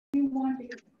you want to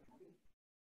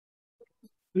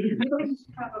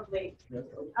probably.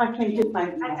 I can get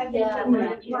my.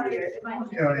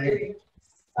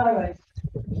 All right.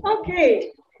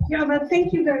 Okay. Yeah, well,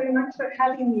 thank you very much for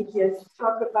having me here to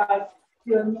talk about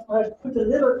your, put a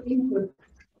little input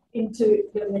into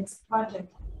your next project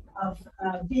of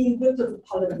being good to the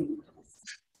pollinators.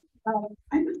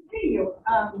 I must tell you,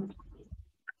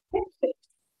 it's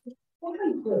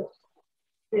very good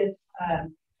with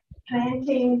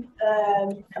planting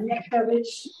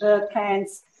nectar-rich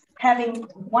plants, having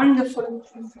wonderful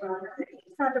trees around.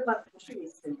 It's not about the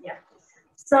trees, yeah.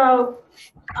 So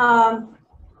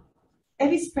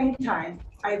every springtime,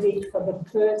 I wait for the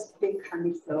first big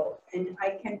honey flow, and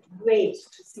I can't wait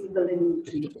to see the linen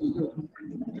trees in bloom.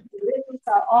 The linens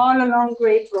are all along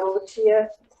Great Road here.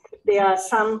 There are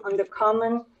some on the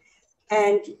common,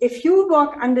 and if you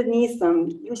walk underneath them,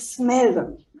 you smell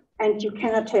them, and you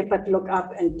cannot help but look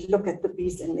up and look at the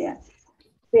bees in there.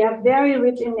 They are very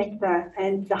rich in nectar,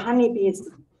 and the honeybees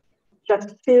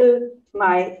just fill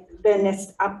their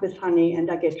nest up with honey, and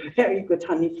I get very good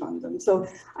honey from them. So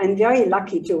I'm very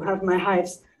lucky to have my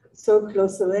hives so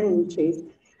close to linen trees.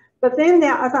 But then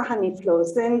there are other honey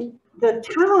flows. Then the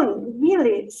town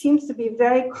really seems to be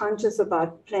very conscious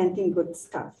about planting good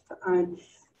stuff.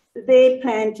 They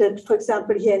planted, for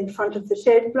example, here in front of the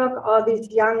shade block, all these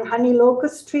young honey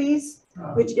locust trees,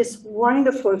 which is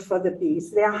wonderful for the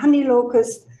bees. There are honey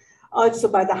locusts also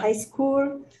by the high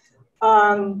school.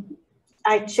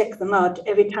 I check them out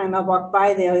every time I walk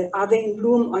by there. Are they in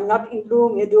bloom or not in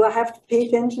bloom? Do I have to pay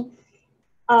attention?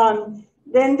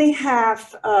 Then they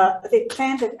have, they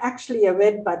planted actually a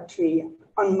redbud tree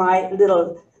on my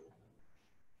little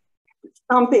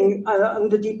stomping on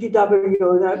the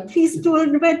DPW. Please do a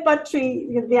redbud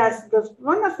tree. There's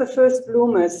one of the first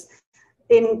bloomers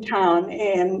in town,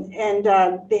 and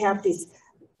they have these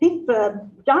pink,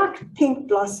 dark pink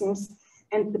blossoms,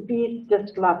 and the bees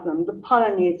just love them. The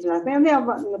pollinators love them. And they are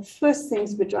one of the first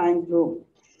things which are in bloom.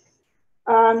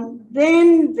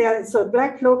 Then there's a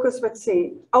black locust, let's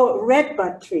see. Oh,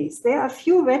 redbud trees. There are a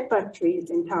few redbud trees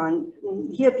in town.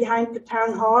 Here behind the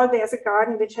town hall, there's a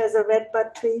garden which has a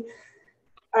redbud tree.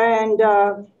 And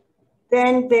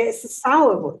then there's a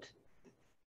sourwood.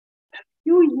 A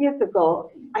few years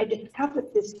ago, I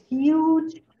discovered this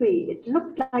huge tree. It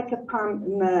looked like a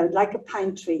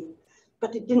pine tree,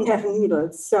 but it didn't have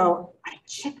needles. So I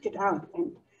checked it out,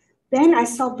 and then I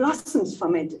saw blossoms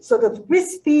from it. Sort of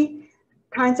wispy,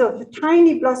 kinds of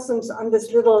tiny blossoms on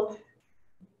this little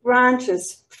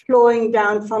branches flowing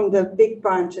down from the big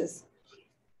branches.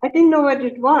 I didn't know what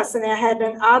it was, and I had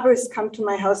an arborist come to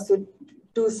my house to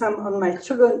do some on my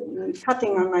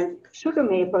cutting on my sugar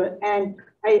maple, and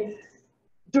I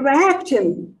dragged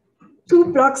him 2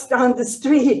 blocks down the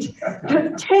street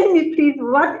to tell me, please,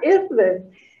 what is this?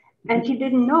 And he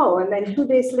didn't know. And then 2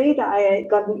 days later, I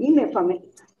got an email from it.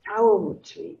 It's a sourwood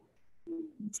tree.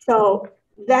 So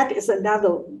that is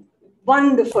another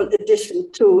wonderful addition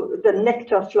to the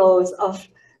nectar flows of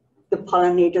the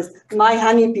pollinators. My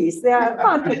honeybees, they are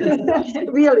about,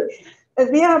 really,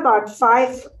 there are about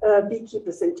 5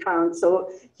 beekeepers in town. So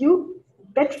you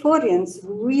Bedfordians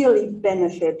really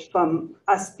benefit from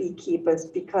us beekeepers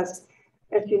because,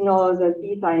 as you know, the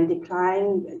bees are in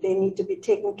decline. They need to be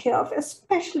taken care of,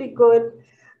 especially good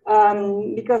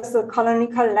because the colony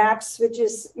collapse, which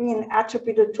is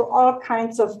attributed to all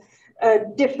kinds of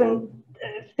different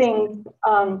things.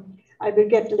 I will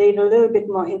get later a little bit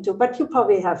more into, but you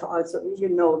probably have also, you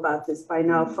know about this by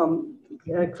now from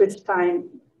Christine,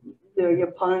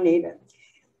 your pollinator.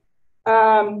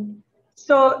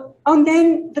 And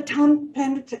then the town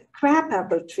planted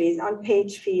crabapple trees on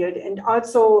Page Field, and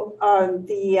also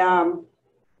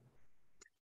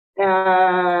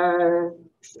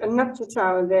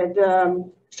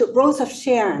Rose of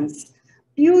Sharon's,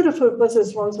 beautiful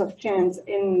bushes, Rose of Sharon's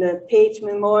in the Page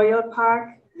Memorial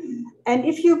Park. And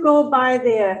if you go by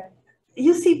there,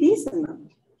 you see bees in them.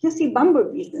 You see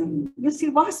bumblebees in them. You see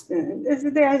wasps in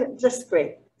them. They're just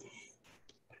great.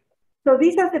 So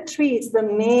these are the trees, the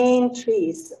main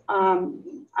trees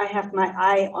I have my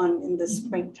eye on in the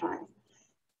springtime.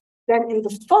 Then in the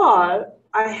fall,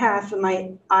 I have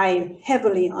my eye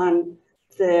heavily on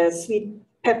the sweet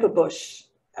pepper bush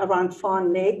around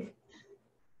Fawn Lake.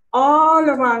 All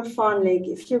around Fawn Lake,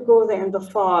 if you go there in the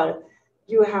fall,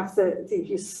 you have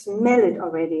you smell it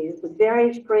already. It's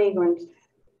very fragrant,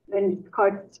 and it's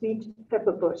called sweet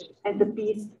pepper bush, and the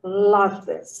bees love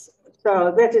this.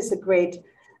 So that is a great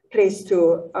place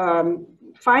to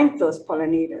find those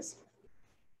pollinators.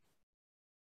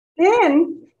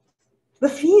 Then the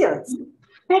fields.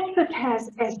 Bedford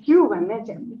has, as you were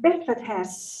mentioning, Bedford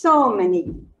has so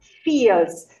many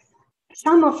fields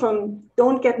Some of them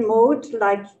don't get mowed,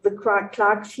 like the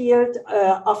Clark Field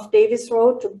off Davis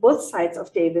Road, to both sides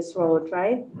of Davis Road,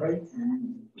 right? Right.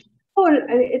 Oh,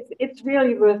 it's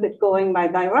really worth it going by.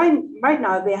 Right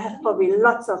now, they have probably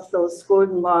lots of those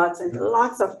goldenrods and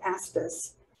lots of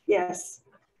asters. Yes.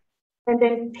 And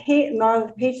then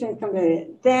patient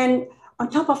community. Then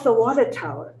on top of the water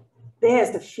tower,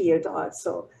 there's the field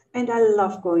also. And I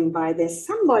love going by there.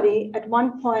 Somebody at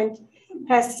one point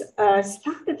has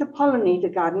started a pollinator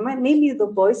garden, maybe the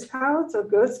Boy Scouts or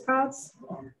Girl Scouts.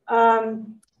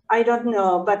 I don't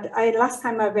know, but last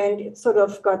time I went, it sort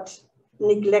of got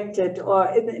neglected,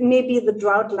 or maybe the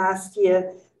drought last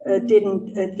year did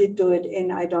do it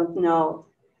in, I don't know.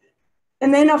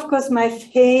 And then, of course, my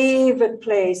favorite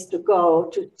place to go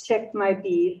to check my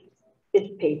bees is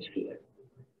Pagefield.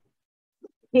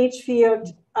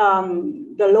 Pagefield,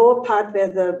 the lower part where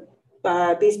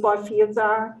the baseball fields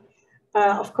are,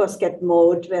 of course, get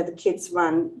mowed where the kids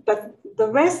run. But the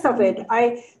rest of it,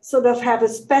 I sort of have a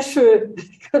special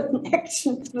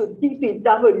connection to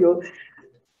DPW,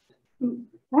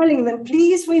 telling them,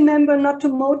 please remember not to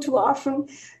mow too often.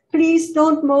 Please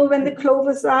don't mow when the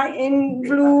clovers are in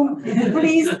bloom.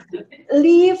 Please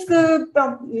leave the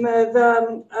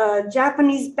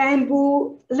Japanese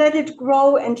bamboo, let it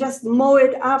grow and just mow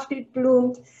it after it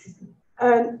bloomed.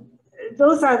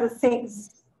 Those are the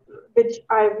things which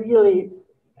I really,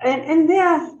 and they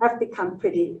have become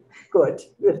pretty good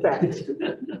with that.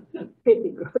 Pretty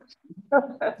good.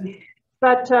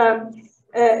 But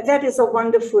that is a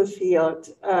wonderful field.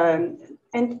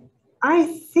 And I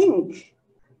think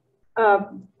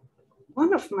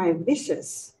one of my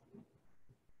wishes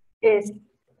is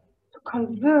to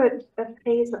convert a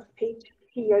phase of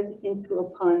Pagefield into a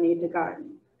pollinator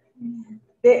garden. Mm-hmm.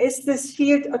 There is this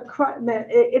field,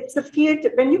 it's a field,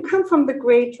 when you come from the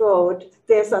Great Road,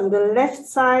 there's on the left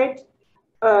side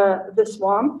the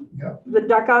swamp, yeah, the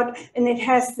dugout, and it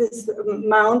has this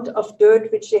mound of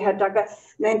dirt which they had dug out.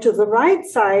 And then to the right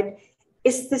side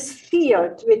is this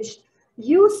field which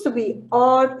used to be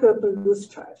all purple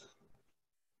loosestrife.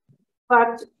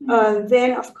 But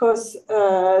then, of course,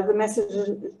 the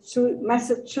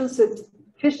Massachusetts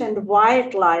Fish and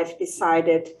Wildlife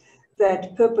decided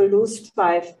that purple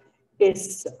loosestrife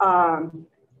is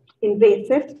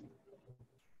invasive.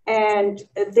 And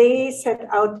they set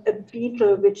out a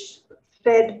beetle which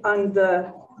fed on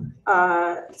the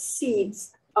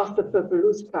seeds of the purple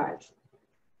loosestrife.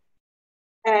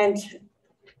 And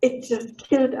it just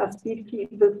killed us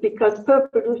beekeepers, because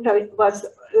purple loosestrife was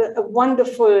a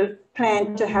wonderful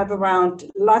plant to have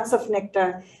around, lots of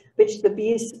nectar, which the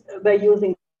bees were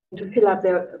using to fill up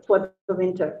for the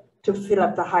winter, to fill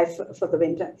up the hive for the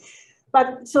winter.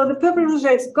 But so the purple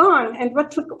loosestrife is gone, and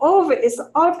what took over is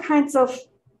all kinds of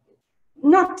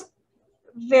not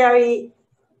very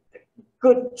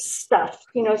good stuff,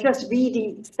 just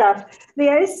weedy stuff.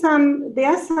 There are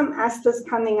some asters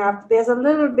coming up. There's a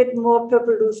little bit more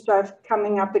purple loosestrife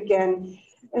coming up again.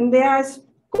 And there's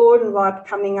goldenrod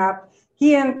coming up.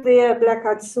 Here and there,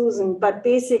 black-eyed Susan. But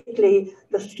basically,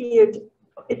 the field,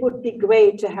 it would be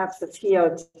great to have the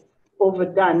field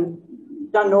done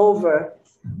over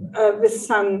with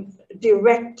some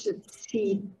direct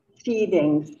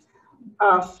seeding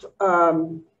of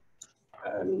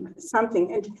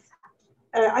something. And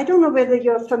I don't know whether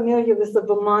you're familiar with the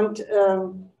Vermont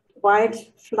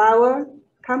Wildflower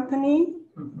Company.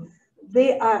 Mm-hmm.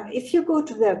 They are, if you go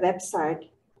to their website,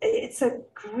 it's a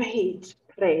great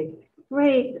place,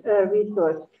 great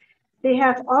resource. They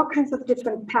have all kinds of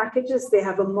different packages. They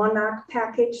have a monarch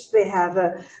package. They have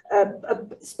a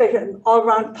special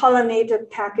all-round pollinator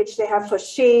package. They have for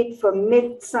shade, for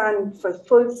mid-sun, for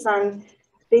full sun.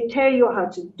 They tell you how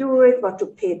to do it, what to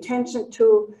pay attention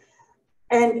to.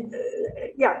 And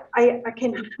yeah, I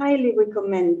can highly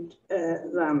recommend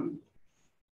them.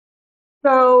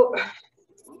 So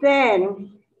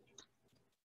then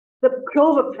the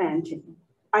clover planting,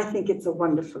 I think it's a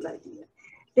wonderful idea.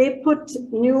 They put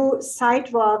new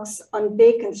sidewalks on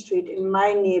Bacon Street in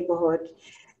my neighborhood,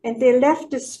 and they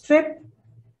left a strip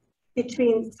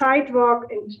between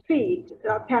sidewalk and street.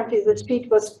 Apparently the street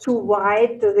was too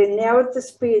wide, so they narrowed the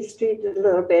street a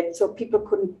little bit so people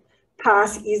couldn't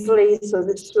pass easily, so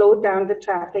they slowed down the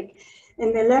traffic.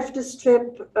 And they left a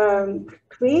strip,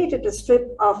 created a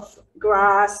strip of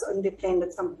grass, and they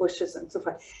planted some bushes and so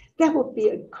forth. That would be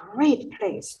a great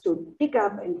place to pick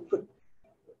up and put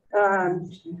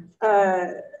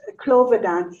clover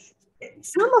down.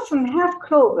 Some of them have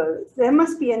clover. There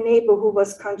must be a neighbor who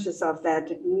was conscious of that.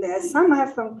 Some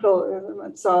have some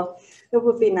clover, so it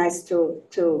would be nice to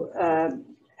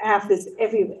have this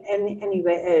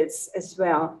anywhere else as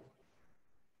well.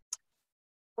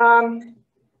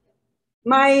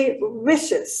 My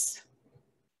wishes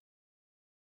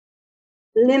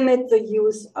limit the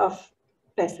use of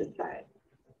pesticides.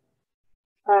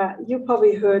 You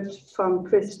probably heard from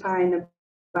Chris Pine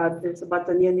about this, about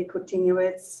the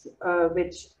neonicotinoids,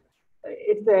 which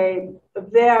is a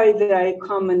very, very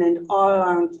common and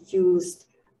all-around used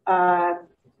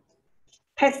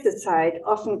pesticide,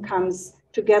 often comes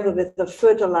together with the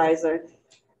fertilizer.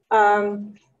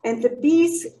 And the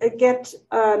bees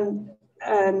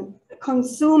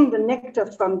consume the nectar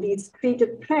from these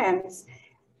treated plants,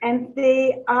 and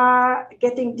they are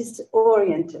getting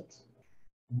disoriented.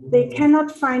 They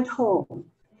cannot find home.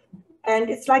 And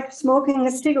it's like smoking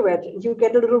a cigarette. You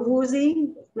get a little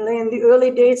woozy. In the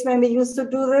early days when we used to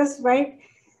do this, right?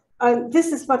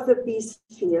 This is what the bees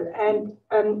feel. And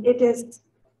it is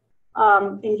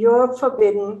in Europe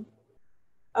forbidden,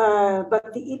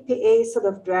 but the EPA sort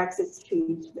of drags its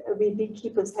feet. We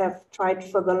beekeepers have tried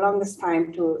for the longest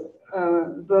time to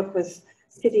work with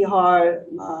City Hall,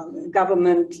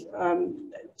 government,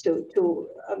 to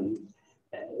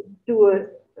do a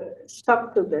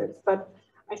stop to this. But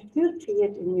I still see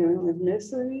it in your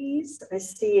nurseries. I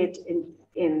see it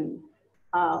in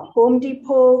Home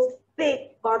Depot,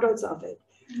 big bottles of it.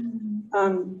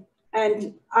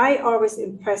 And I always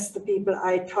impress the people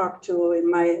I talk to in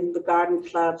the garden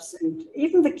clubs, and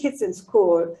even the kids in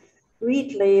school.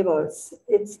 Read labels.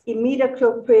 It's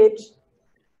imidacloprid,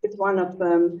 it's one of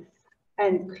them,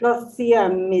 and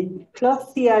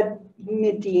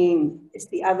clothianidine is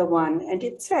the other one. And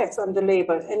it says on the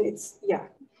label, and it's, yeah,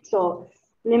 so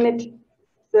limit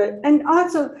the, and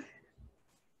also,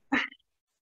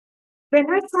 when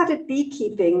I started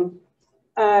beekeeping,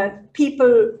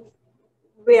 people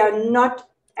were not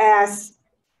as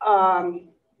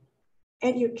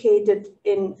educated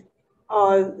in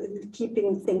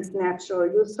keeping things natural.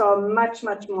 You saw much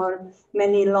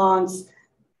many lawns,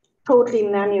 totally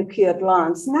manicured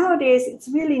lawns. Nowadays, it's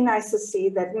really nice to see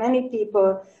that many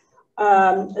people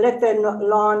let their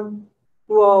lawn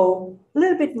grow a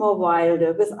little bit more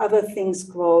wilder, with other things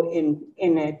grow in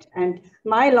it. And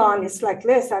my lawn is like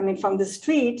this. I mean, from the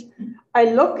street,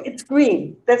 I look, it's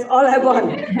green. That's all I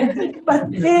want. But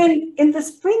then in the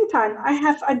springtime, I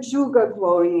have ajuga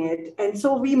growing it. And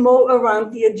so we mow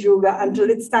around the ajuga until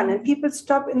it's done. And people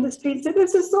stop in the street and say,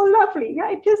 this is so lovely. Yeah,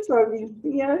 it is lovely.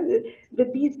 Yeah, the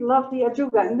bees love the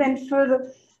ajuga. And then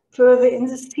further in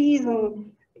the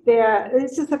season,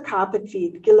 this is a carpet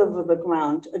weed, gill over the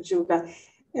ground, ajuga.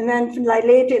 And then like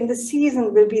later in the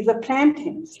season will be the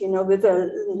plantains, you know, with a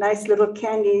nice little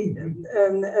candy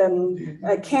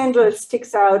candle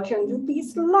sticks out. And the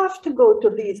bees love to go to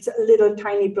these little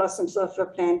tiny blossoms of the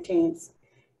plantains.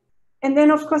 And then,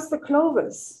 of course, the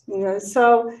clovers, you know.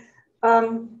 So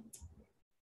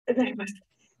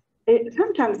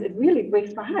sometimes it really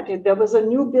breaks my heart. There was a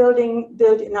new building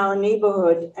built in our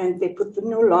neighborhood, and they put the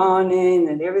new lawn in,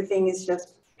 and everything is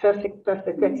just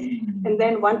perfect. And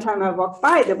then one time I walked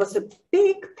by, there was a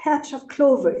big patch of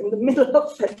clover in the middle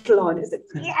of that lawn. I said,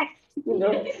 yes, you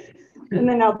know. And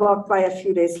then I walked by a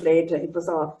few days later, it was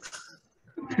all,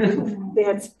 they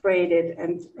had sprayed it,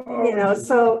 and, you know,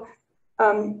 so,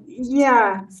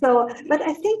 yeah. So, but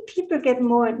I think people get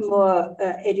more and more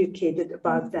educated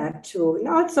about that too. And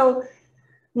also,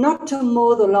 not to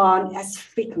mow the lawn as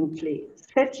frequently.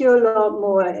 Set your lawn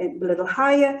mower a little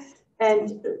higher,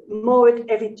 and mow it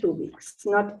every 2 weeks,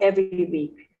 not every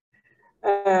week.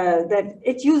 That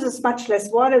it uses much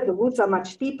less water, the roots are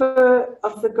much deeper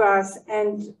of the grass,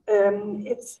 and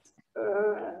it's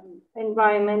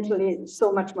environmentally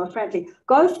so much more friendly.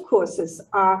 Golf courses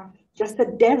are just a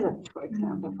desert, for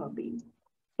example, for bees.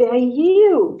 They're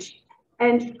huge.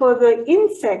 And for the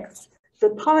insects, the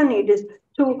pollinators,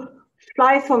 to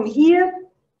fly from here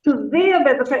to there,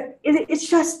 it's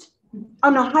just,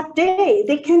 on a hot day,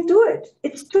 they can't do it.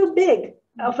 It's too big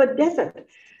of a desert.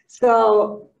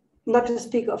 So, not to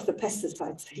speak of the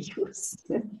pesticides they use.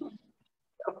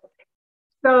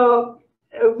 So,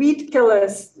 weed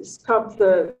killers, stop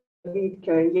the weed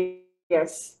killer,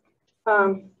 yes.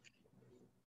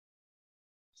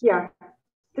 Yeah,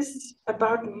 this is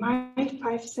about my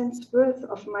 5 cents worth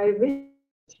of my wish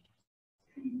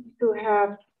to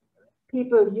have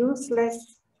people use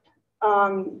less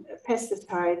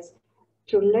pesticides,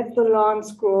 to let the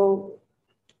lawns grow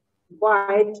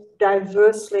wide,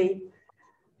 diversely,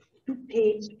 to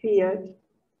peach field,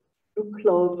 to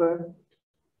clover.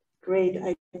 Great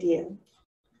idea.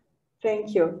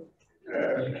 Thank you.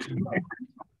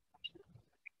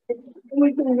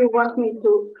 Anything you want me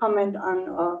to comment on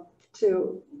or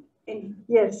to,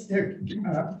 yes?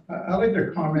 Yeah, I'd like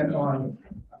to comment on,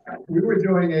 we were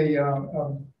doing a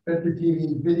at the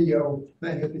TV video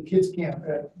thing at the kids camp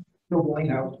at Joe Blaine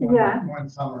House one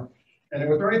summer. And it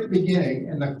was right at the beginning,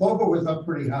 and the clover was up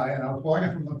pretty high, and I was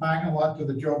walking from the parking lot to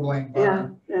the Joe Blaine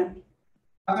barn.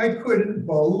 I couldn't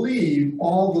believe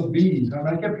all the bees.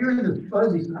 I kept hearing this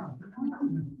buzzy sound.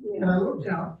 And I looked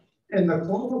down, and the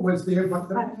clover was there, but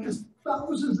there were just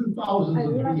thousands and thousands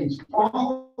of bees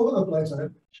all over the place. I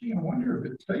said, gee, I wonder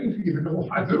if it's safe even to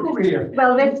walk through here.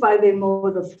 Well, that's why they mow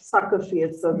the soccer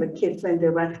fields so the kids when they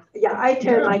run. Yeah, I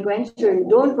tell my grandchildren,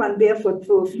 don't run barefoot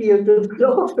through a field with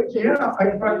clover. Yeah,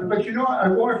 but you know, I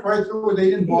walked right through.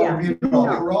 They didn't bother me at all.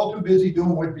 They were all too busy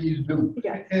doing what bees do.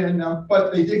 And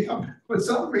but they did come for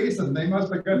some reason. They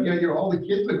must have got the idea. All the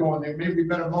kids are going there. Maybe we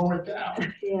better mow it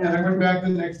down. And I went back the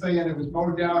next day, and it was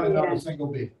mowed down, and not a single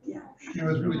bee. It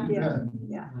was really good.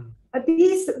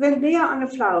 Bees, when they are on a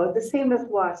flower, the same as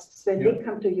wasps, when they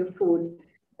come to your food,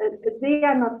 they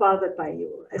are not bothered by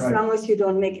you as long as you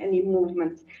don't make any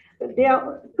movement. They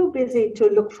are too busy to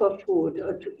look for food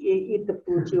or to eat the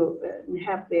food you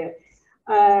have there.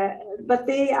 But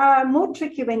they are more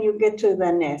tricky when you get to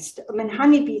the nest. I mean,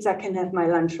 honeybees, I can have my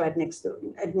lunch right next to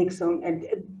and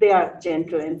they are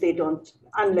gentle and they don't,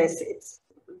 unless it's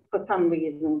for some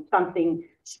reason something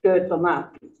stirred them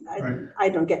up. I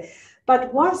don't get.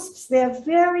 But wasps, they're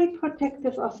very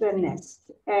protective of their nest,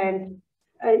 and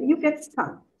you get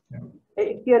stung.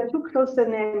 If you're too close to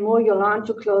them, mow your lawn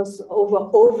too close,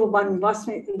 over one wasp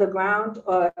in the ground,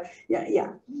 or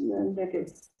that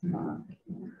is.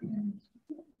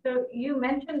 So you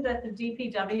mentioned that the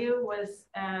DPW was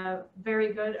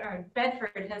very good, or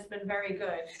Bedford has been very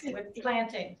good with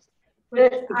planting.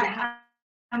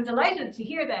 I'm delighted to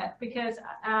hear that, because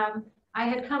I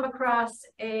had come across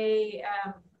a,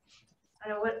 I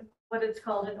don't know what it's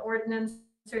called, an ordinance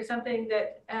or something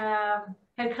that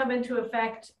had come into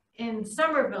effect in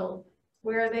Somerville,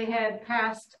 where they had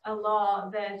passed a law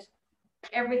that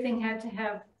everything had to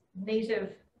have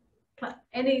native,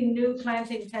 any new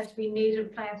plantings had to be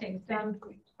native plantings done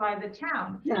by the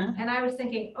town. And I was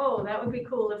thinking, oh, that would be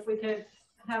cool if we could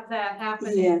have that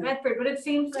happen in Bedford, but it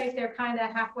seems like they're kind of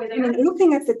halfway there. I mean,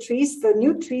 looking at the trees, the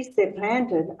new trees they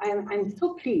planted, I'm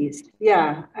so pleased.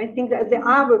 Yeah, I think that the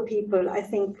arbor people, I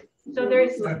think. So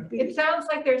there's, it sounds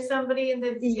like there's somebody in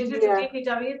the, is it the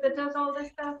DPW that does all this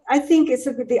stuff? I think it's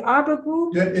the arbor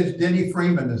group. It's Denny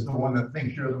Freeman is the one that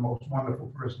thinks you're the most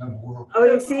wonderful person in the world. Oh,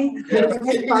 you see?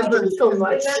 So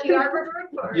much. Is that the arbor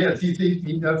group? Or? Yes,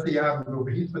 he does the arbor group.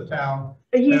 He's the town.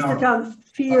 He's the town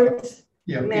field.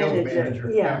 Field manager.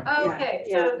 Okay,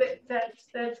 so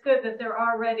that's good that they're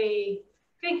already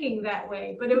thinking that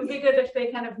way, but it would be good if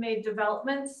they kind of made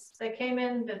developments that came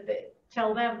in that they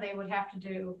tell them they would have to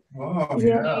do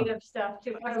native stuff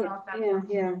too. I don't know if that's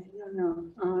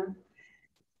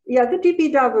the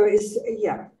DPW is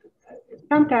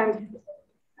sometimes.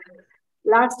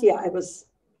 Last year I was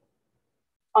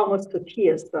almost to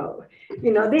tears though.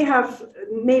 You know, they have,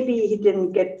 maybe he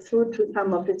didn't get through to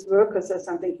some of his workers or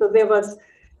something. So there was,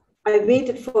 I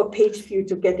waited for a page view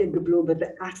to get in the bloom with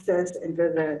the asters and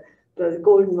the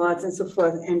goldenrods and so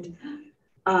forth. And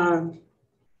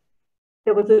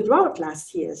there was a drought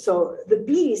last year. So the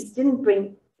bees didn't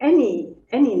bring any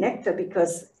nectar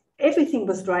because everything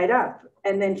was dried up.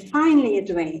 And then finally it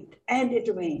rained and it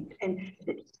rained. And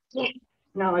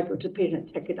now I go to the page and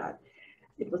check it out.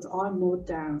 It was all mowed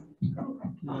down.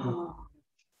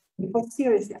 But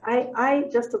seriously, I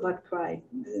just about cried.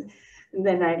 And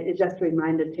then I just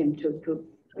reminded him to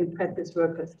impress his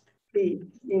workers, please,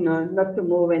 you know, not to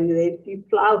mow when they see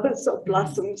flowers or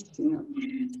blossoms. You know.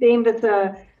 Same with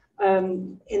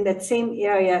in that same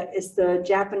area is the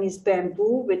Japanese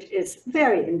bamboo, which is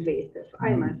very invasive, I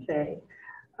must say.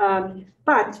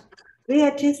 But they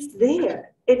are just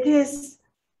there. It is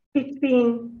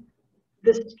between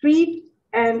the street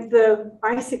and the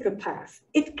bicycle path.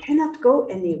 It cannot go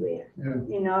anywhere,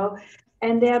 you know.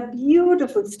 And there are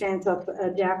beautiful stands of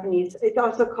Japanese, it's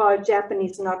also called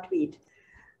Japanese knotweed,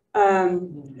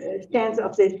 stands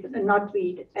of this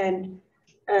knotweed. And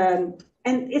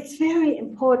it's very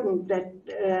important that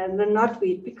the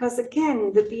knotweed, because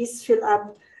again, the bees fill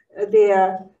up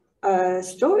their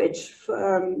storage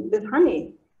with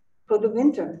honey for the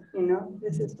winter, you know.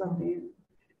 This is something,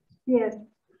 yes.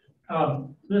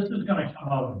 This is going to come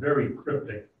out very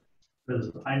cryptic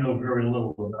because I know very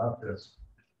little about this.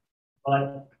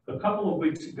 But a couple of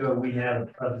weeks ago, we had a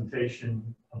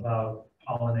presentation about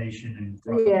pollination and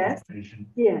pollination.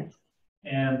 Yes.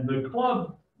 And the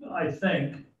club, I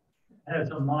think,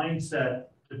 has a mindset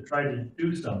to try to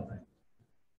do something.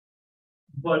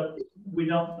 But we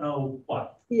don't know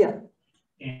what. Yeah.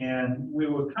 And we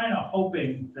were kind of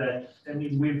hoping that, I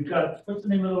mean, we've got, what's the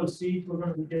name of those seeds we're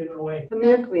gonna be giving away? The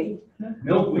milkweed.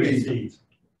 Milkweed seeds.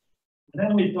 And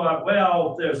then we thought,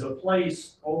 well, there's a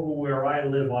place over where I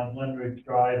live on Glenridge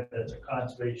Drive that's a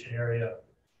conservation area.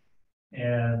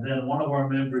 And then one of our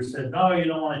members said, no, you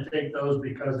don't want to take those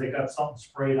because they got something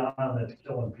sprayed on them that's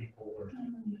killing people or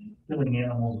killing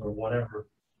animals or whatever.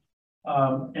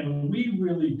 And we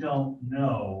really don't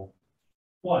know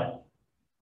what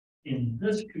in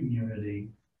this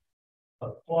community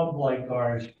a club like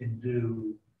ours can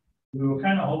do. We were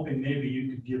kind of hoping maybe you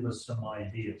could give us some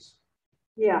ideas.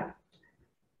 Yeah.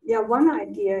 Yeah, one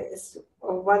idea is,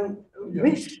 or one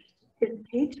wish is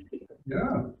page field.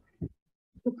 Yeah.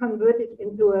 To convert it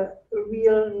into a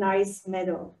real nice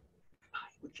meadow. I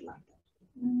would love that.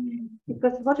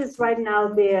 Because what is right now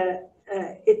there,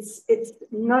 it's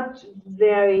not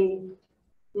very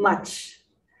much.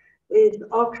 It's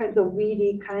all kinds of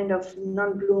weedy, kind of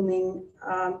non-blooming,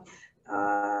 how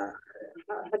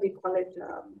do you call it,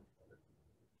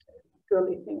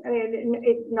 girly thing. I mean,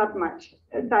 it's not much.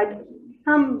 Aside,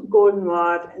 some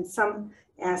goldenrod and some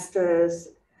asters,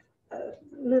 a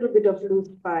little bit of loose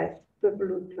spice. But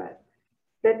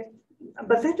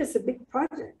that is a big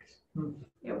project.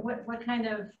 Yeah, what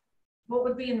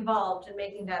would be involved in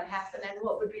making that happen, and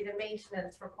what would be the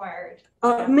maintenance required?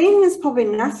 Maintenance probably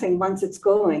nothing once it's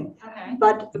going. Okay.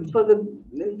 But for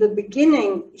the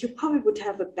beginning, you probably would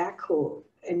have a backhoe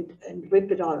and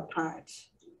rip it all apart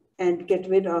and get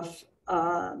rid of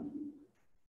the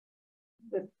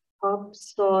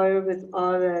topsoil with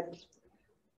all that.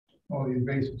 All the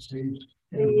invasive seeds.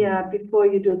 Yeah, before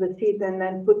you do the seed, and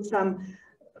then put some,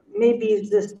 maybe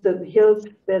just the hills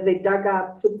where they dug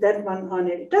up, put that one on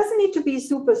it. It doesn't need to be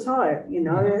super soil, you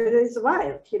know, it is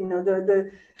wild, you know,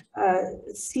 the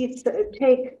seeds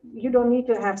take, you don't need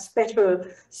to have special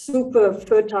super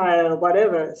fertile,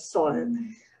 whatever soil.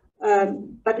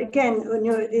 But again, when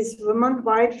you this Vermont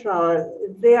wildflower,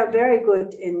 they are very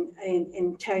good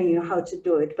in telling you how to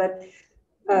do it. But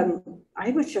I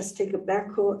would just take a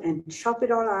backhoe and chop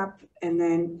it all up, and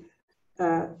then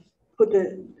put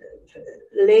a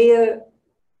layer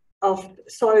of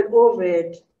soil over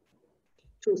it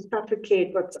to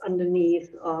suffocate what's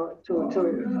underneath, or to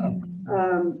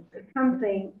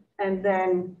something, and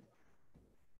then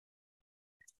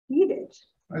eat it.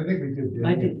 I think we could.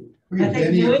 I did. We I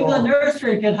think New England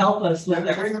Nursery could help us with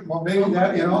that. Well, maybe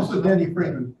that, and also Denny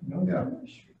Freeman. Yeah.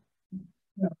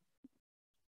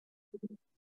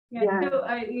 Yeah, so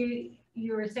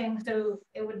you were saying, so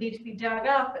it would need to be dug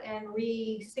up and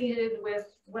reseeded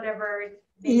with whatever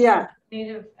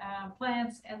native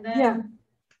plants, and then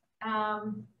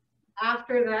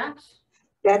after that,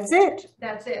 that's it.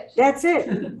 That's it. That's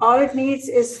it. All it needs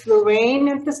is the rain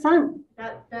and the sun.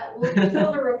 That will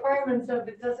fulfill the requirements of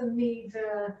it. Doesn't need.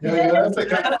 That's a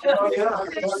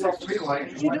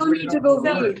You don't need to go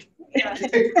weed.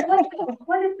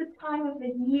 What is the time of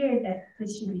the year that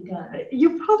this should be done?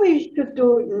 You probably should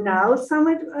do now some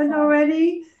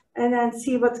already, and then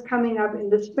see what's coming up in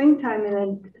the springtime, and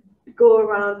then go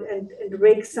around and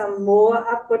rake some more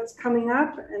up what's coming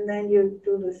up, and then you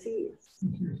do the seeds.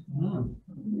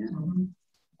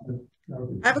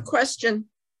 I have a question.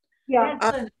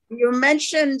 Yeah. You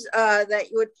mentioned that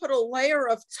you would put a layer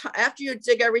of, after you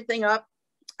dig everything up,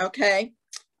 okay,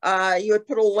 you would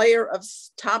put a layer of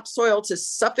topsoil to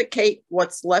suffocate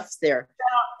what's left there.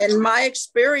 In my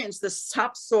experience, this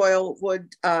topsoil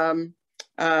would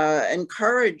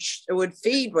encourage, it would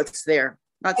feed what's there,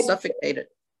 not suffocate it.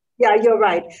 Yeah, you're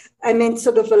right. I mean,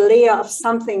 sort of a layer of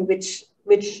something which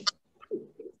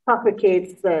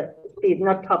suffocates the seed,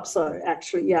 not topsoil,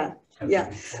 actually. Yeah.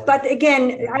 Yeah, but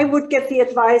again, I would get the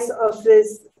advice of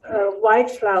this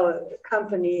wildflower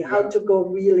company how to go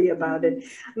really about it.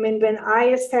 I mean, when I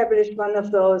established one of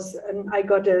those, and I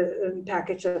got a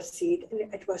package of seed, and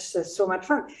it was just so much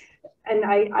fun. And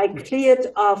I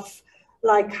cleared off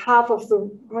like half of the,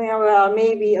 well,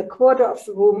 maybe a quarter of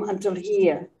the room until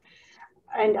here,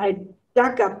 and I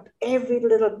dug up every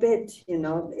little bit, you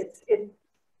know.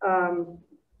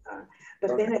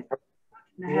 But then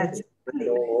I had.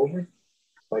 All over,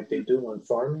 like they do on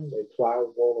farming, they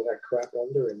plow all of that crap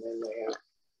under, and then they have,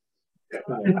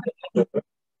 and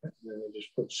then they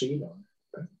just put seed on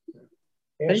it.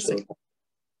 Right? Basically,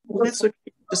 that's what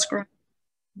you described.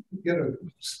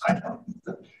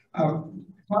 On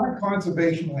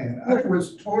conservation land, I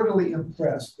was totally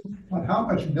impressed on how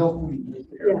much milkweed was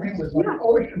there. It was like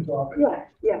oceans of it.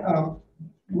 Yeah.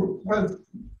 Was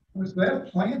Was that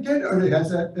planted or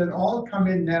has that all come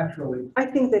in naturally? I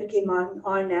think that came on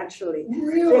all naturally.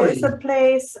 Really? There's a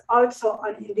place also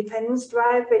on Independence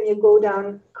Drive when you go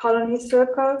down Colony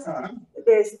Circle.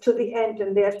 There's to the end,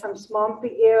 and there's some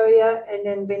swampy area, and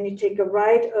then when you take a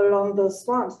right along those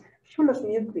swamps, full of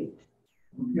milkweed.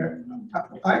 Yeah,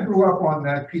 I grew up on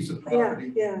that piece of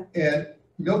property. Yeah. And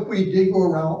milkweed did go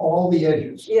around all the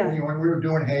edges. Yeah. When we were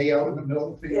doing hay out in the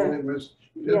middle of the field, it was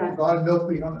a lot of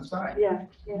milkweed on the side. Yeah.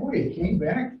 Boy, it came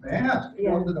back fast. It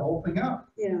filled the whole thing up.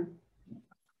 Yeah.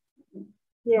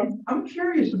 Yeah. I'm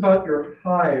curious about your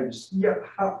hives. Yeah,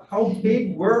 how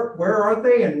big? Where are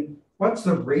they? And what's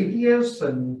the radius?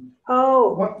 And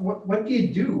what do you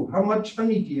do? How much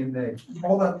honey do you make?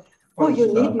 All that. Oh,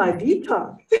 you need my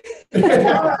V-talk.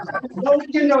 Well,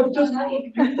 you know, just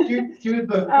do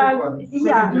the quick one.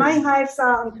 Yeah, my hives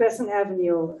are on Crescent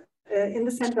Avenue, in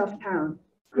the center of town.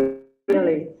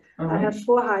 Really, I have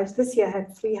 4 hives. This year I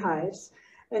had 3 hives,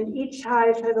 and each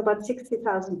hive has about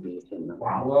 60,000 bees in them.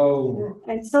 Wow. Whoa.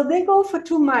 And so they go for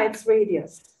 2 miles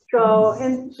radius. So,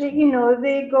 and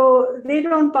they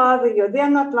don't bother you. They're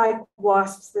not like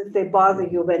wasps that they bother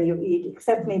you when you eat,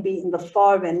 except maybe in the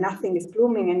fall when nothing is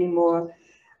blooming anymore.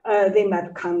 They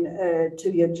might come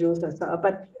to your juice or so,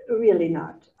 but really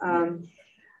not.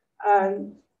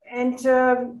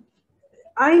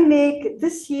 I make,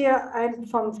 this year, I'm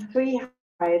from 3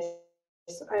 hives,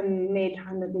 I made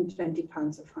 120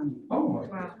 pounds of honey. Oh my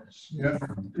goodness. Yeah.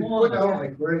 Put out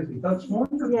like crazy. That's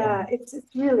wonderful. Yeah, it's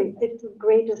the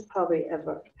greatest hobby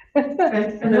ever. And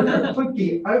another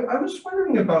quickie, I was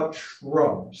wondering about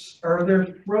shrubs. Are there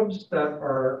shrubs that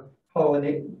are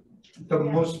the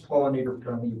most pollinator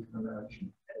friendly you can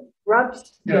imagine?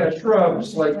 Shrubs? Yeah,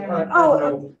 shrubs like, I don't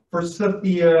know,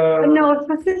 forsythia. No,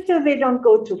 forsythia they don't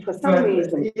go to for some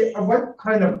reason. What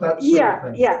kind of that sort of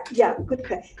thing? Yeah, good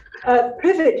question.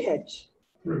 Privet hedge.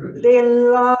 They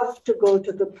love to go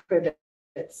to the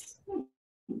privets.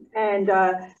 And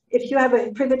if you have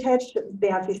a privet hedge, they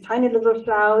have these tiny little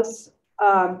flowers.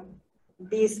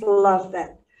 Bees love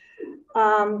that.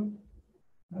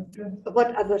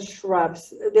 What other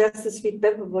shrubs? There's the sweet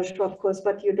pepper bush, of course,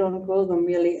 but you don't grow them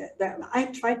really. I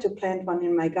tried to plant one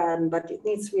in my garden, but it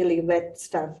needs really wet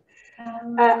stuff.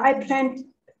 I plant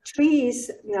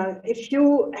trees. Now, if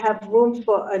you have room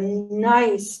for a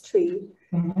nice tree,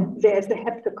 there's a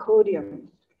heptacodium,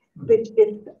 which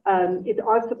is it's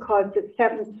also called the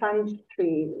 7 suns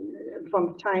tree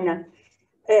from China.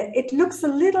 It looks a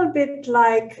little bit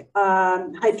like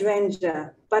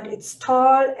hydrangea, but it's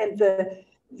tall and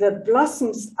the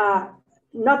blossoms are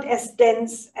not as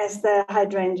dense as the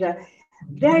hydrangea.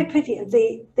 Very pretty, and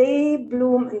they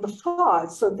bloom in the fall,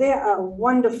 so they are a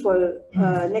wonderful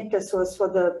nectar source for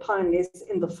the pollinators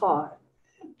in the fall.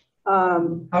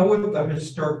 How would the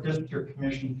Historic District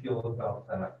Commission feel about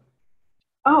that?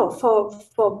 Oh,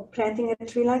 for planting a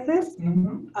tree like this?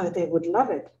 They would love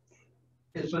it.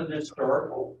 Is it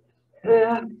historical?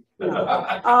 No.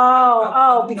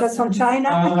 Oh, because from China?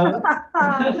 I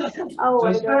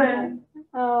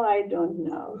don't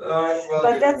know. Well,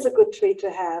 but that's a good tree to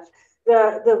have.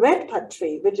 The redbud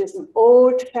tree, which is an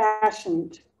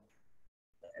old-fashioned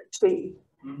tree,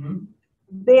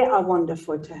 they are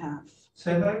wonderful to have.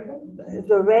 Say that again?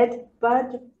 The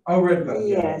redbud. Oh, redbud.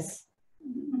 Yes,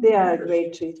 they are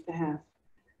great trees to have.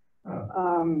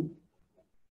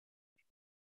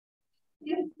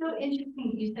 It's so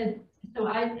interesting. You said, so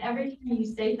every time you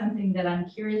say something that I'm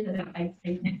curious about, I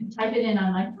type it in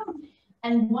on my phone.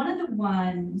 And one of the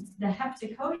ones, the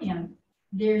heptacodium,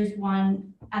 there's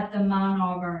one at the Mount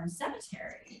Auburn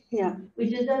Cemetery. Yeah.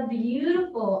 Which is a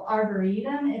beautiful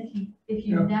arboretum. If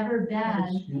you've never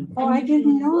been. Oh, I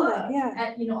didn't know that. Yeah.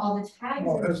 At, all the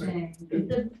tags and things.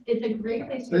 It's a great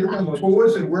place. They run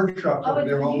tours and workshops over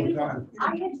there all the time.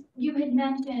 You had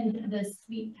mentioned the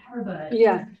sweet pepper bush.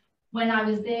 Yeah. When I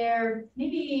was there,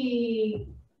 maybe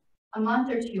a month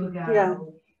or 2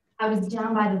 ago, I was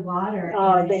down by the water.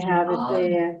 Oh, they have it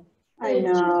there. I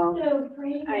know. It's so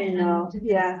pretty. I know.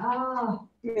 Yeah. Oh,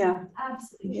 yeah.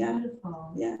 Absolutely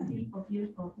beautiful. Yeah. Beautiful,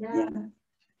 beautiful. Yeah. Let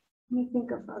me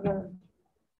think of other.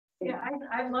 Yeah,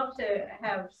 I'd love to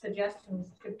have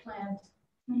suggestions to plant.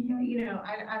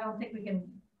 I don't think we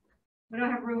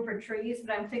don't have room for trees,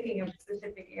 but I'm thinking of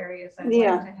specific areas I'd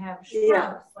like to have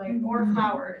shrubs, like more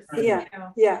flowers. So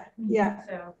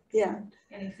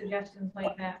any suggestions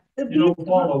like that?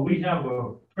 Paula, we have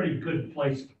a pretty good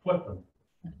place to put them.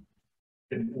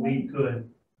 If we could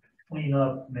clean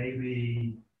up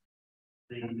maybe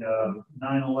the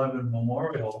 9/11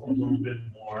 memorial a little bit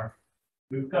more.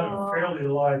 We've got a fairly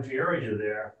large area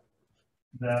there.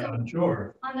 that, I'm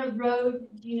sure. On the road,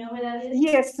 do you know where that is?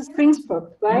 Yes, the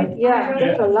Springsbrook, right? Yeah,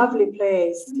 that's a lovely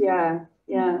place. Yeah,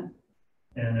 yeah.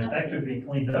 And if that could be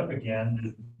cleaned up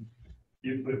again,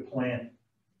 you could plant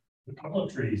a couple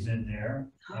of trees in there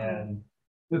and.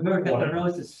 We've heard that the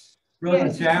roses,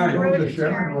 Yes, Sharon. Rose Rose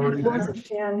Sharon already Lots there. of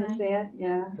Sharon is there,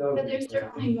 yeah. But there's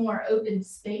certainly more open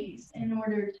space in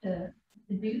order to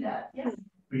do that, yeah.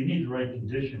 We need the right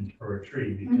conditions for a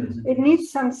tree because. It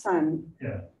needs some sun.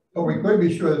 Yeah. But we could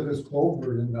be sure that there's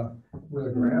clover in the, where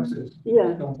the grass is.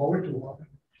 Yeah, Don't mow it too often.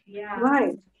 Yeah.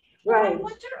 right, Well, I right.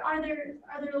 wonder,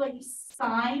 are there like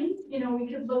signs, we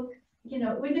could look,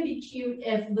 wouldn't it be cute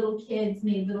if little kids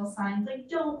made little signs like,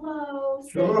 don't mow,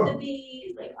 save Sure. the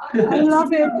bees, like. I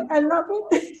love it, I love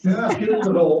it. Yeah. Cute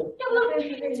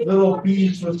little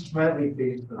bees with smiley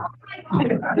faces.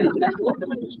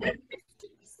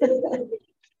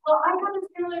 Well, I had a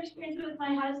similar experience with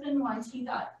my husband once. He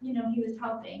thought, he was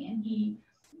helping and he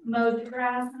mowed the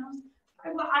grass and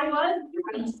I was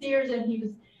pretty serious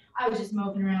and I was just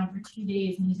moping around for 2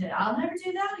 days and he said, I'll never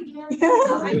do that again.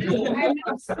 I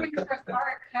know Springsbrook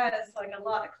Park has like a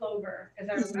lot of clover,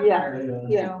 because I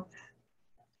remember,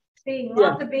 seeing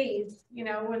lots of bees, when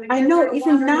the I kids know, are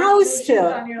even wandering now with their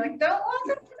still. shoes on, you're like, don't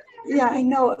walk up. Yeah, I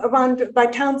know, around by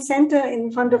town center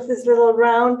in front of this little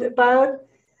roundabout,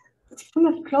 it's full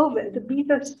of clover, and the bees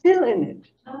are still in it.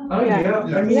 Oh, Yeah. yeah,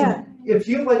 I Yeah. mean, if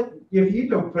you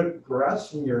don't put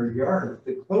grass in your yard,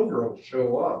 the clover will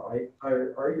show up.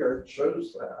 Our yard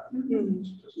shows that. Mhm.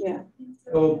 Yeah.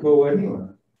 They'll go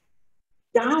anywhere.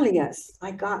 Dahlias,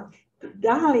 my God,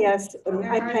 dahlias, They're I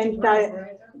hard to plant grow, dahlias.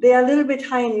 right? They are a little bit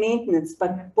high in maintenance,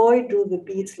 but boy, do the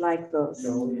bees like those.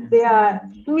 No. They are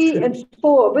 3 and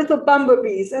 4 with the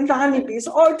bumblebees and the honeybees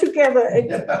all together. I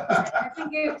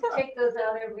think you have to take those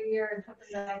out every year and put them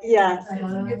back. Yeah.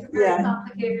 It's very Yeah.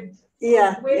 complicated.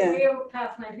 Yeah, Way, yeah. way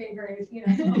past my pay grade, So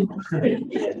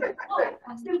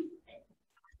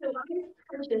I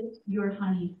purchased your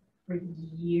honey for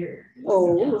years.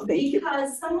 Oh, thank you.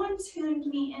 Because someone tuned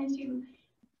me into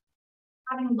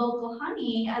having local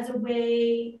honey as a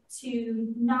way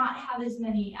to not have as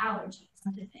many allergies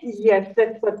to things. Yes,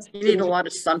 that's what. You need a lot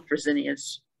of sun for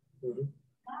zinnias.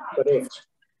 But it's,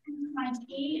 My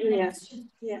tea and Yeah, it's just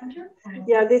yeah. wonderful.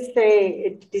 Yeah, they say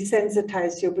it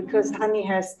desensitizes you because honey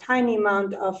has tiny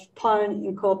amount of pollen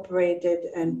incorporated,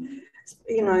 and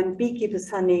and beekeepers'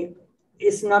 honey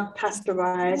is not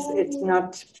pasteurized. It's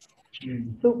not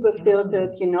super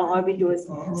filtered. All we do is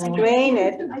strain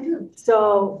it. So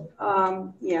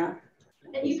yeah.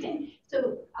 And you can,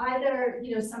 so either,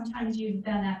 sometimes you've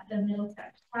been at the Middlesex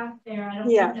Craft Fair. I don't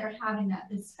Yeah. think they're having that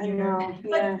this I year. know.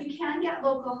 Yeah. But you can get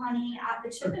local honey at the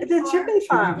chicken The farm. chicken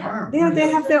farm. farm. Yeah, they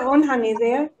have their own honey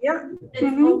there. Yeah. It's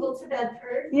Mhm. local to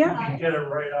Bedford. Yeah. You can get it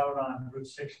right out on Route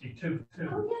 62 Oh,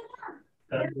 too. yeah.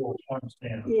 That little farm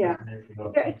stand. Yeah. There you go.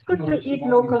 Yeah, it's good to eat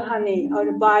local honey or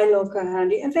to buy local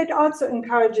honey. And that also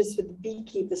encourages the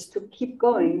beekeepers to keep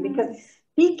going, because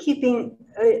beekeeping,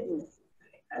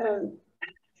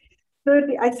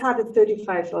 I started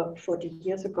 35 or 40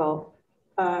 years ago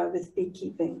with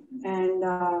beekeeping. And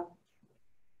now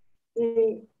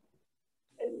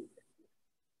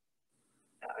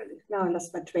I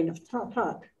lost my train of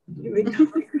thought.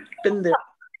 Been there.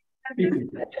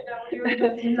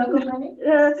 Local honey?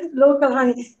 Local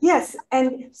honey, yes.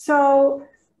 And so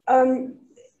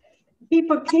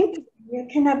people came to me,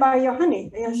 can I buy your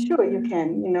honey? Yeah, sure you can.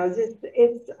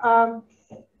 It's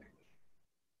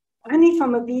honey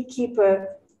from a beekeeper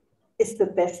is the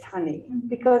best honey,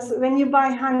 because when you buy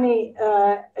honey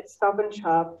at Stop and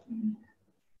Shop,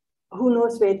 who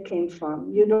knows where it came from?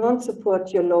 You don't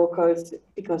support your locals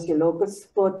because your locals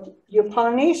support your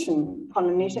pollination,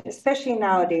 especially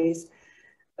nowadays.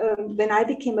 When I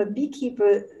became a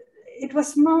beekeeper, it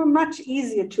was much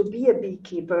easier to be a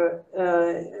beekeeper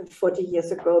 40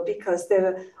 years ago, because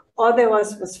all there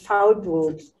was foul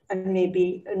brood and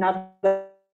maybe another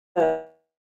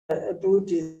brood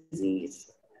disease,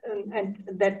 and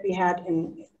that we had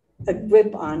in a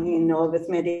grip on, with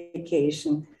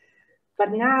medication.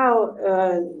 But now,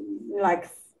 like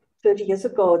 30 years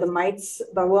ago, the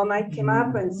varroa mite came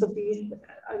up, and so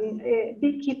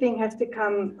beekeeping has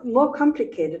become more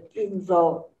complicated, even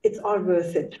though it's all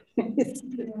worth it. It's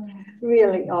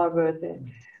really all worth it.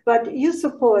 But you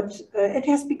support, it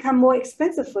has become more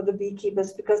expensive for the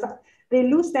beekeepers because they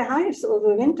lose their hives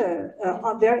over winter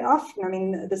very often. I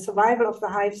mean, the survival of the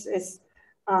hives is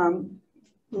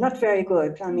not very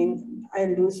good. I mean, I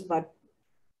lose about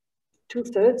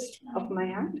 2/3 of my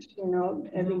hives,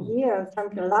 every year.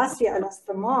 Last year I lost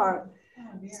them more.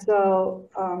 So,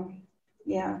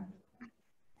 yeah.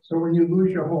 So when you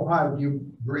lose your whole hive, do you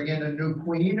bring in a new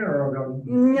queen or?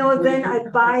 No, then I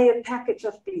buy a package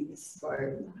of bees.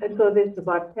 Buy- So there's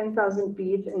about 10,000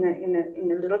 bees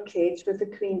in a little cage with a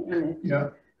queen in it. Yeah.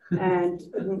 And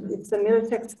it's a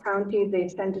Middlesex County. They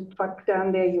send a truck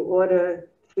down there. You order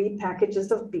 3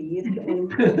 packages of bees, and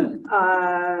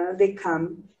they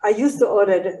come. I used to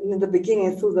order it in the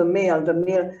beginning through the mail.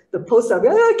 The post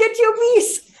office. Oh, get your bees.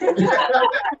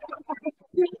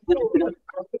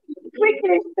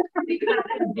 Quickly. It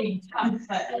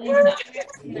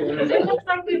looks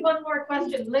like we have one more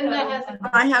question. Linda has.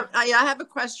 I have a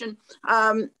question.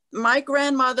 My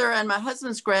grandmother and my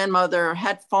husband's grandmother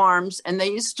had farms, and they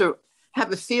used to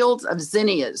have a field of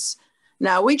zinnias.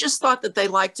 Now, we just thought that they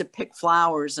like to pick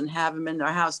flowers and have them in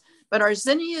their house. But are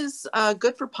zinnias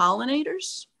good for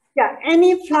pollinators? Yeah,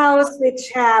 any flowers which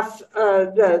have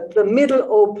the middle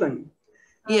open.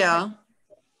 Yeah.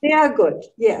 They are good,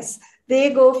 yes. They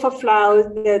go for flowers,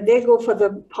 they go for the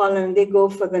pollen, they go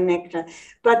for the nectar.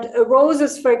 But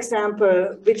roses, for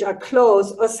example, which are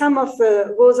closed, or some of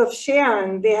the Rose of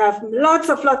Sharon, they have lots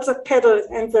of petals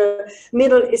and the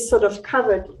middle is sort of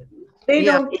covered. They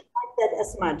don't like that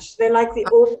as much. They like the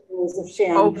open Rose of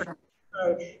Sharon.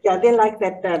 Yeah, they like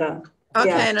that better. Okay,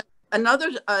 yeah. And another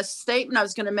statement I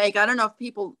was going to make, I don't know if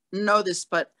people know this,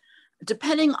 but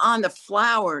depending on the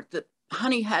flower, the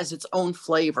honey has its own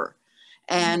flavor.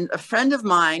 And a friend of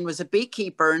mine was a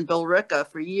beekeeper in Billerica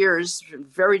for years,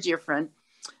 very dear friend.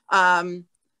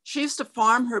 She used to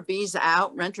farm her bees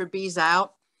out, rent her bees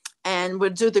out, and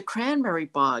would do the cranberry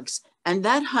bogs. And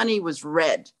that honey was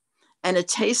red, and it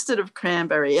tasted of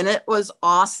cranberry, and it was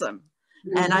awesome.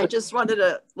 And I just wanted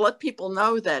to let people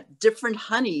know that different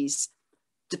honeys,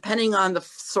 depending on the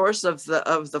source of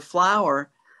the flower,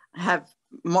 have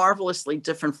marvelously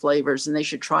different flavors, and they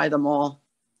should try them all.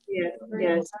 Yes,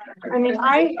 yes. I mean,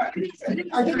 It's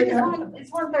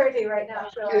 1:30 right now,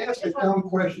 so. I ask a dumb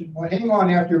question. Well, hang on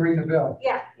after you ring the bell.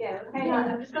 Yeah, hang on,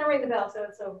 I'm just gonna ring the bell,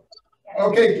 so. Yeah.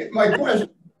 Okay, my question,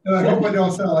 and I hope I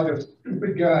don't sound like a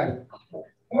stupid guy.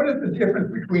 What is the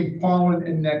difference between pollen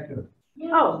and nectar?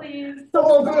 Oh, please.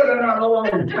 Oh, good, I'm not alone.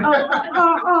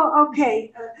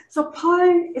 Okay. So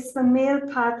pollen is the male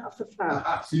part of the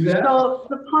flower. See that? So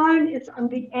the pollen is on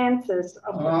the anthers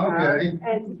of the flower,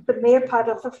 and the male part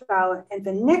of the flower, and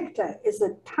the nectar is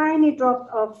a tiny drop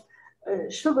of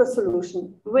sugar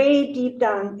solution way deep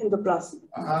down in the blossom.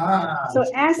 So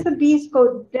as the bees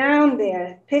go down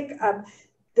there, pick up,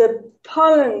 the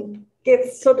pollen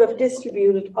gets sort of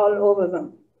distributed all over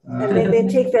them. And then they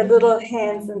take their little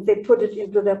hands and they put it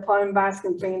into their pollen basket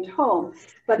and bring it home.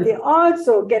 But they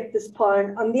also get this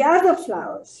pollen on the other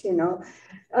flowers, you know.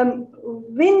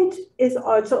 Wind is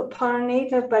also a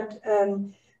pollinator, but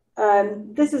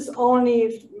this is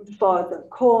only for the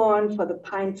corn, for the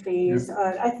pine trees.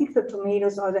 I think the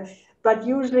tomatoes are there. But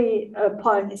usually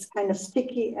pollen is kind of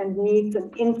sticky and needs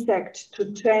an insect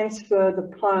to transfer the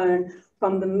pollen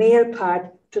from the male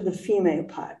part to the female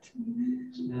part.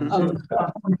 So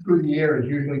through the air is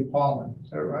usually pollen, is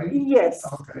that right? Yes.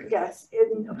 Okay. Yes.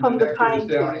 From the pine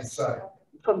down trees. inside.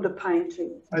 From the pine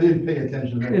trees. I didn't pay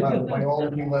attention to that part of my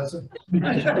old lesson. Do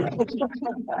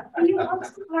you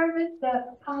also harvest the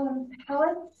pollen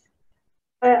pellets?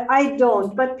 I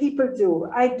don't, but people do.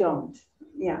 I don't.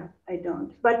 Yeah, I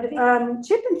don't. But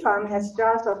Chipping Farm has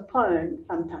jars of pollen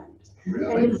sometimes.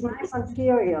 Really? And it's nice on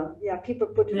cereal. Yeah, people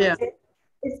put it on cereal.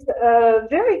 It's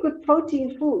very good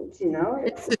protein food, you know.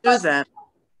 It's to do that.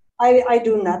 I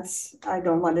do nuts. I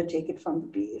don't want to take it from the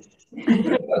bees.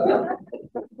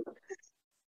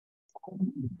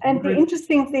 And the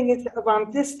interesting thing is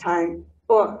around this time,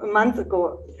 or a month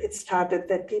ago, it started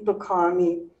that people call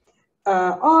me,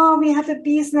 oh, we have a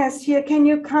bee's nest here. Can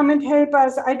you come and help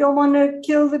us? I don't want to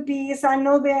kill the bees. I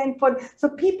know they're important. So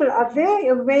people are very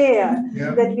aware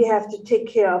that we have to take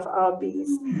care of our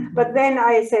bees. But then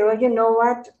I say, well, you know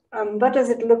what? What does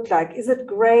it look like? Is it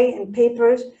gray and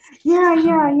papers? Yeah.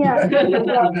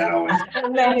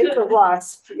 And then it's a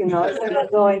wasp, you know, so I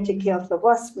go and take care of the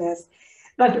wasp nest.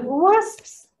 But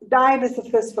wasps die with the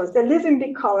first wasp. They live in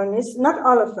big colonies, not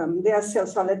all of them. They are still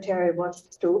solitary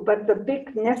wasps too, but the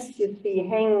big nests you see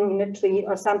hanging in a tree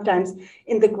or sometimes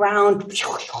in the ground,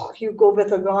 you go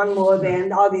with a lawnmower there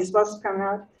and all these wasps come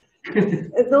out.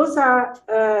 Those are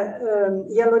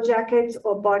yellow jackets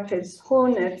or Bartlett's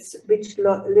hornets, which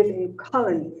live in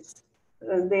colonies.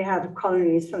 They have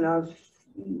colonies of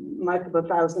multiple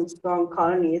thousand strong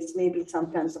colonies, maybe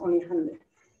sometimes only 100.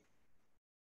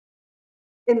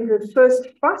 In the first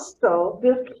frost, though,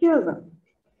 will kill them.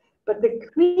 But the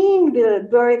queen will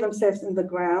bury themselves in the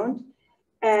ground,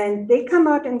 and they come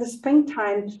out in the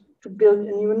springtime to build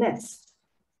a new nest.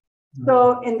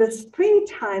 So in the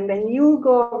springtime, when you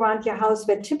go around your house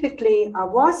where typically a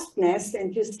wasp nest,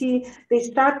 and you see they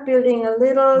start building a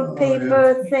little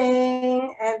paper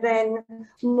thing, and then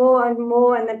more and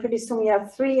more, and then pretty soon you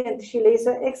have 3 and she lays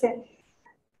her eggs. And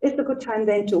it's a good time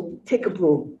then to take a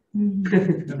broom.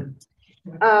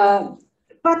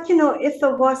 But you know, if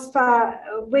the wasps are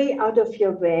way out of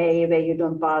your way, where you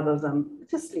don't bother them,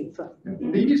 just leave them.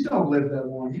 Bees don't live that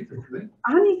long either, do they?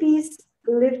 Honeybees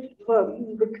live for,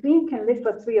 the queen can live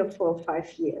for 3 or 4 or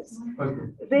 5 years.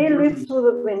 Okay. They live through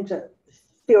the winter,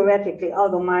 theoretically,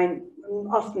 although mine,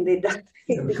 often they die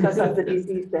because of the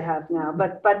disease they have now.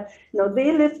 But no,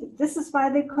 they live, this is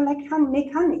why they collect honey,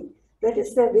 make honey. That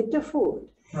is their winter food.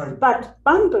 Right. But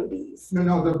bumblebees.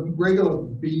 No, the regular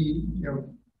bee, you know,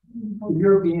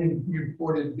 European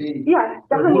imported bee. Yeah,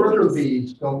 the The worker honeybees.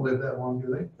 bees don't live that long, do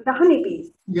they? The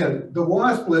honeybees. Yeah, the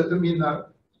wasp lives, I mean,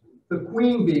 the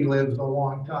queen bee lives a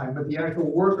long time, but the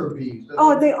actual worker bees.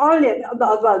 Oh, they all live,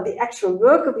 well, the actual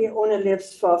worker bee only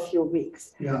lives for a few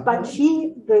weeks. Yeah. But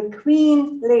the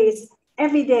queen lays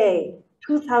every day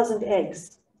 2,000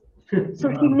 eggs.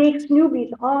 So she makes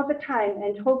newbies all the time,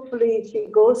 and hopefully she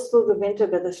goes through the winter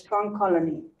with a strong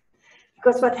colony.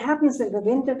 Because what happens in the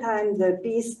wintertime, the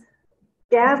bees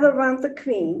gather around the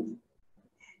queen,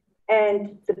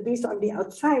 and the bees on the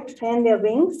outside fan their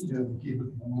wings, Yeah,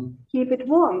 keep it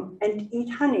warm, and eat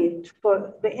honey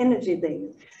for the energy they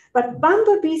use. But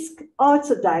bumblebees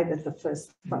also die with the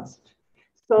first frost.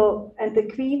 So, and the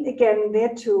queen, again,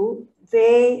 there too,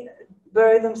 they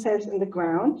bury themselves in the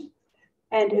ground.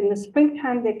 And in the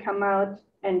springtime, they come out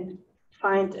and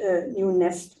find a new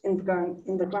nest in the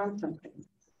ground something.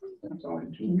 That's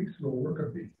only 2 weeks for a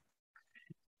worker bee.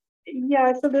 Yeah,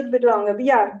 it's a little bit longer. But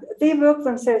yeah, they work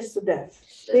themselves to death.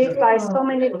 They fly so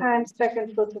many times back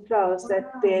and forth to flowers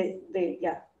that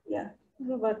yeah,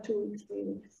 about 2 weeks, 3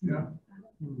 weeks. Yeah.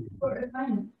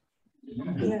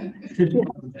 Yeah.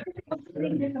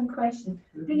 Three different questions.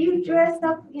 Do you dress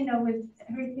up, you know, with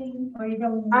everything, or you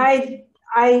don't?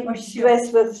 I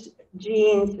dress with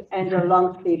jeans and a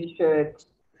long sleeve shirt,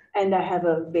 and I have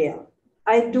a veil.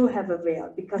 I do have a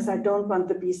veil because I don't want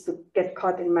the bees to get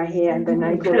caught in my hair, and then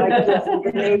I go like this, and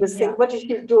the neighbors think, "What is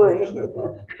she doing?"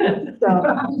 So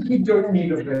You don't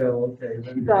need a veil, okay.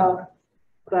 So,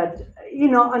 but you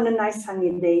know, on a nice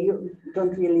sunny day, you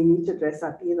don't really need to dress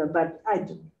up either. But I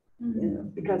do, you know,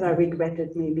 because I regret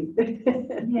it maybe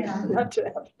not to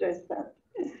have dressed up.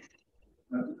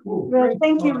 Cool. Well,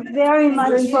 thank you very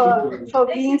much for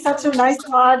being such a nice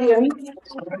audience.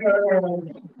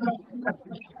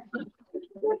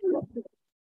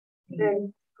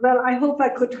 Well, I hope I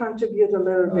could contribute a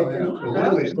little bit.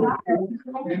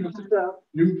 Absolutely. So,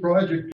 New project.